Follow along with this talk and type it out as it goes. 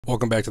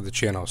Welcome back to the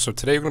channel. So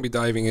today we're going to be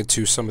diving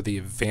into some of the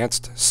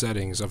advanced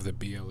settings of the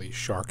BLE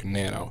Shark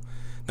Nano.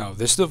 Now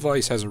this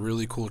device has a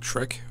really cool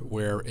trick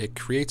where it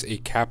creates a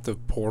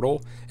captive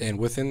portal, and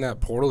within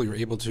that portal you're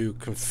able to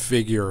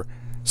configure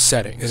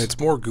settings, and it's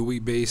more GUI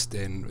based,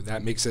 and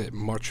that makes it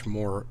much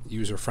more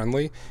user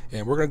friendly.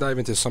 And we're going to dive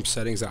into some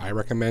settings that I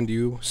recommend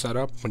you set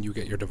up when you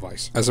get your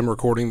device. As I'm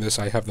recording this,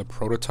 I have the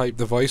prototype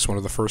device, one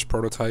of the first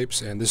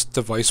prototypes, and this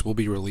device will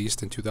be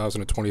released in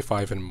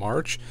 2025 in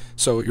March,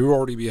 so you'll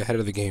already be ahead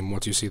of the game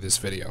once you see this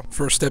video.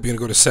 First step, you're going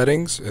to go to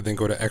settings and then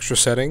go to extra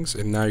settings,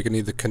 and now you're going to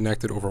need to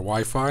connect it over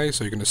Wi-Fi.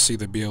 So you're going to see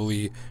the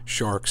BLE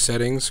Shark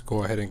settings.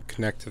 Go ahead and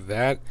connect to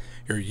that.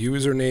 Your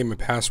username and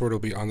password will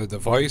be on the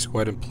device. Go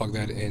ahead and plug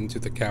that into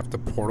the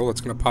captive portal.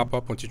 It's going to pop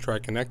up once you try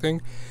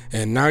connecting.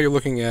 And now you're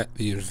looking at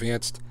the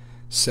advanced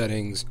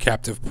settings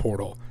captive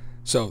portal.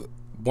 So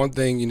one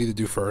thing you need to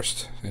do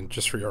first, and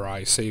just for your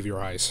eyes, save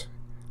your eyes,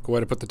 go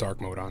ahead and put the dark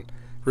mode on.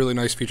 Really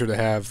nice feature to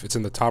have. It's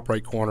in the top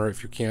right corner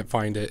if you can't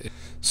find it.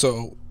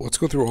 So let's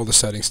go through all the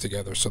settings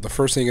together. So the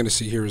first thing you're going to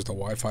see here is the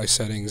Wi-Fi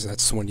settings.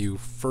 That's when you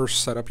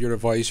first set up your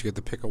device. You get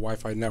to pick a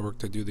Wi-Fi network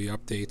to do the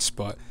updates,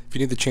 but if you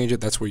need to change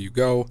it, that's where you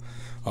go.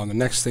 The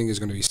next thing is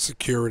going to be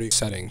security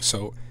settings.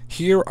 So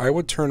here I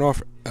would turn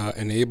off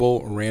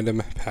enable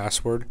random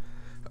password.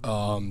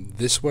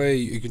 This way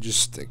you can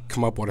just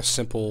come up with a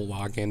simple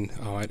login.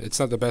 It's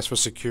not the best for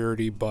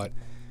security, but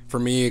for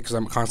me, because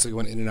I'm constantly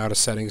going in and out of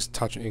settings,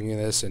 touching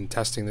this and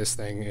testing this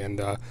thing,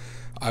 and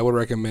I would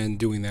recommend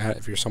doing that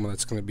if you're someone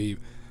that's going to be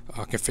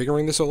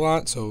configuring this a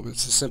lot. So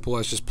it's as simple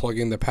as just plug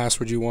in the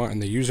password you want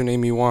and the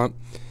username you want,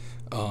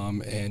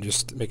 and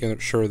just making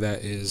sure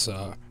that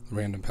the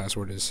random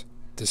password is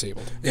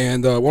disabled.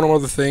 And one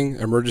other thing,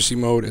 emergency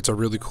mode. It's a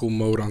really cool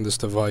mode on this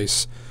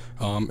device.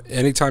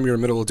 Anytime you're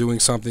in the middle of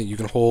doing something, you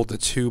can hold the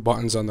two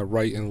buttons on the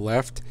right and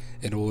left,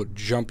 and it will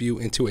jump you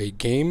into a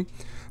game.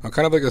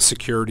 Kind of like a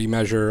security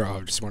measure.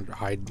 Just wanted to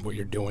hide what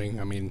you're doing.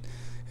 I mean,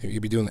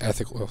 you'd be doing the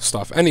ethical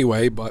stuff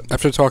anyway, but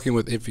after talking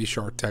with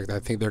BLEShark Tech, I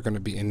think they're going to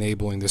be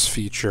enabling this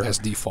feature as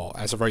default.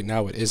 As of right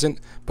now, it isn't,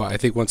 but I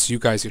think once you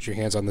guys get your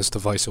hands on this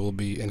device, it will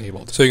be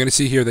enabled. So you're going to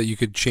see here that you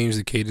could change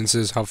the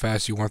cadences, how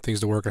fast you want things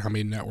to work, and how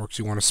many networks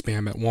you want to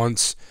spam at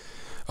once.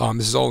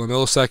 This is all in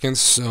milliseconds,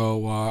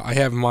 so I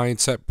have mine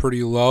set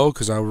pretty low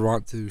because I would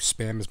want to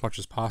spam as much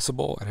as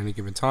possible at any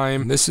given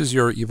time. This is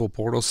your evil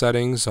portal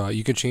settings.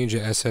 You can change the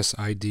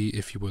SSID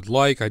if you would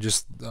like. I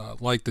just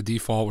like the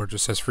default where it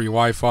just says free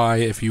Wi-Fi.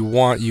 If you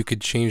want, you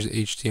could change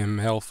the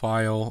HTML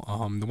file.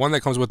 The one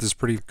that comes with is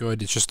pretty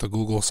good. It's just the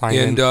Google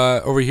sign-in. And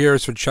over here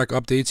is for check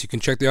updates. You can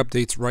check the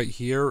updates right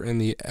here in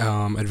the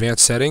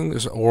advanced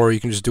settings, or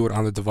you can just do it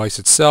on the device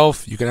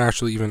itself. You can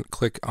actually even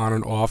click on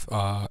and off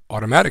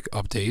automatic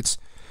updates.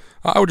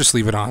 I would just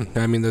leave it on.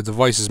 I mean, the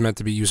device is meant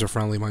to be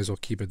user-friendly. Might as well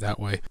keep it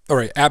that way.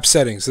 Alright, app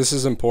settings. This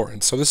is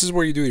important. So this is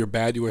where you do your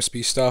bad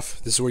USB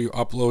stuff. This is where you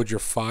upload your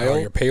file,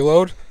 your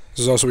payload. This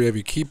is also where you have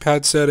your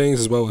keypad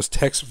settings, as well as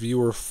text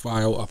viewer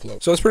file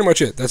upload. So that's pretty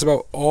much it. That's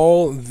about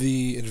all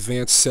the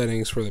advanced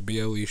settings for the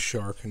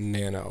BLEShark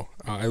Nano.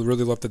 I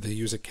really love that they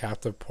use a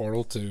captive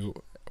portal to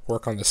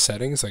work on the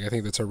settings. I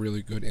think that's a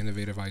really good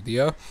innovative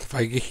idea. If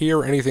I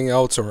hear anything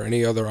else or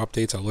any other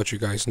updates, I'll let you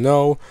guys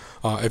know.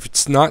 If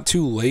it's not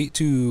too late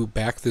to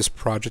back this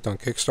project on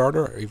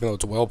Kickstarter, even though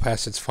it's well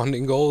past its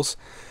funding goals,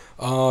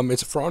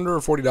 it's for under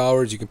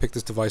 $40. You can pick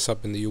this device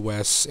up in the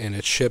US and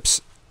it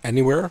ships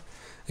anywhere.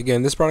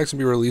 Again, this product's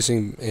gonna be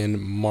releasing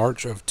in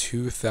March of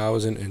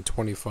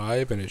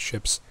 2025 and it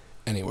ships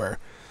anywhere.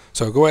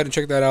 So go ahead and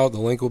check that out.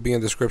 The link will be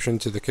in the description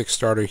to the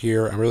Kickstarter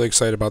here. I'm really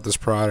excited about this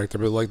product. I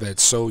really like that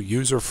it's so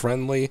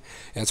user-friendly,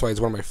 and that's why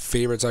it's one of my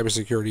favorite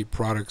cybersecurity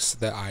products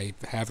that I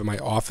have in my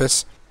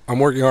office. I'm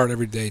working hard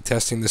every day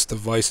testing this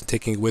device and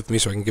taking it with me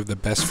so I can give the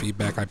best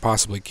feedback I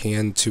possibly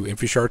can to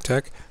BLEShark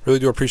Tech. Really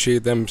do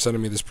appreciate them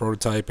sending me this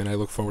prototype, and I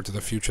look forward to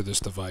the future of this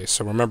device.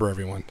 So remember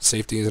everyone,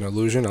 safety is an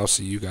illusion. I'll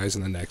see you guys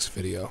in the next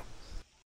video.